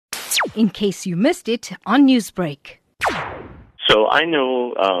in case you missed it on Newsbreak. So I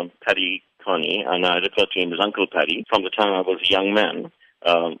know Paddy Kearney, and I refer to him as Uncle Paddy, from the time I was a young man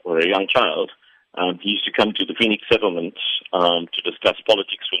or a young child. He used to come to the Phoenix settlement to discuss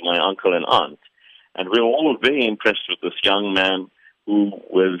politics with my uncle and aunt. And we were all very impressed with this young man who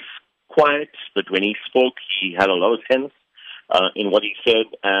was quiet, but when he spoke, he had a lot of sense in what he said,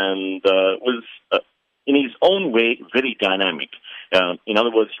 and was, in his own way, very dynamic. In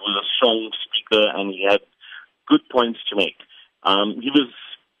other words, he was a strong speaker, and he had good points to make. He was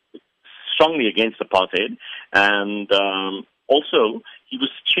strongly against apartheid, and also he was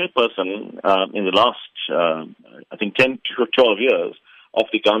chairperson in the last, I think, 10 to 12 years of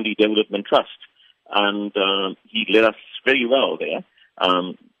the Gandhi Development Trust, and he led us very well there.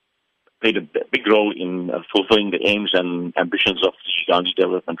 Played a big role in fulfilling the aims and ambitions of the Gandhi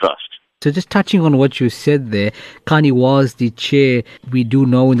Development Trust. So just touching on what you said there, Kearney was the chair, we do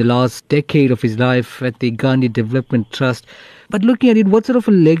know, in the last decade of his life at the Gandhi Development Trust. But looking at it, what sort of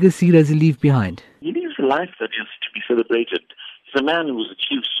a legacy does he leave behind? He leaves a life that is to be celebrated. He's a man who's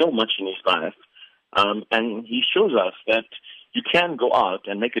achieved so much in his life, and he shows us that you can go out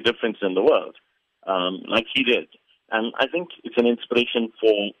and make a difference in the world, like he did. And I think it's an inspiration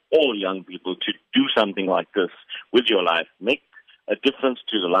for all young people to do something like this with your life, make a difference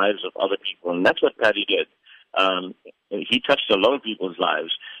to the lives of other people. And that's what Paddy did. He touched a lot of people's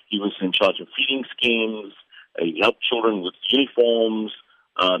lives. He was in charge of feeding schemes. He helped children with uniforms.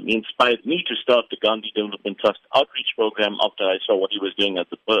 He inspired me to start the Gandhi Development Trust outreach program after I saw what he was doing at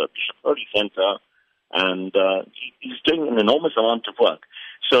the Bishop Early Center. And he's doing an enormous amount of work.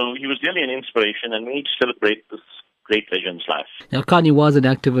 So he was really an inspiration, and we need to celebrate this great legend's life. Now, Kearney was an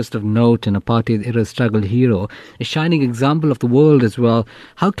activist of note and a apartheid-era struggle hero, a shining example of the world as well.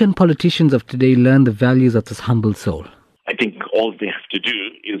 How can politicians of today learn the values of this humble soul? I think all they have to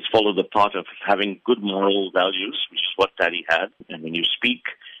do is follow the path of having good moral values, which is what Paddy had. And when you speak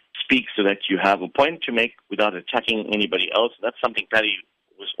so that you have a point to make without attacking anybody else. That's something Paddy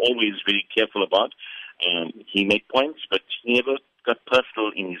was always very careful about. He made points, but he never got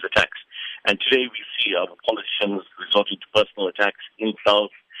personal in his attacks. And today we see our politicians resorting to personal attacks,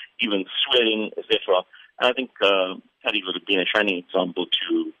 insults, even swearing, etc. And I think Paddy would have been a shining example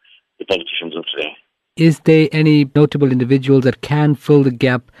to the politicians of today. Is there any notable individuals that can fill the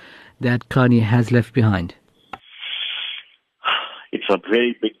gap that Kearney has left behind? It's a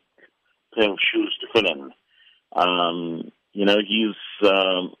very big pair of shoes to fill in. He's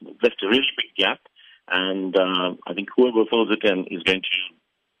left a really big gap, and I think whoever fills it in is going to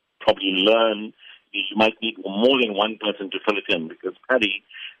probably learn. You might need more than one person to fill it in, because Paddy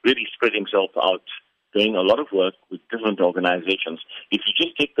really spread himself out, doing a lot of work with different organizations. If you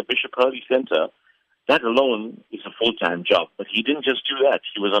just take the Bishop Early Center, that alone is a full-time job. But he didn't just do that.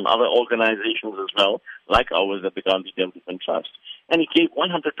 He was on other organizations as well, like ours at the Gandhi Development Trust. And he gave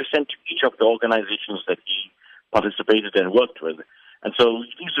 100% to each of the organizations that he participated and worked with. And so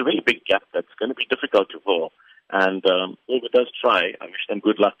he leaves a very big gap that's going to be difficult to fill. And whoever does try, I wish them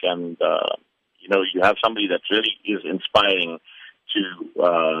good luck. And, you have somebody that really is inspiring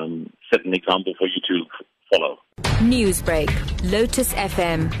to set an example for you to follow. Newsbreak, Lotus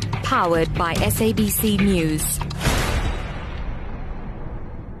FM, powered by SABC News.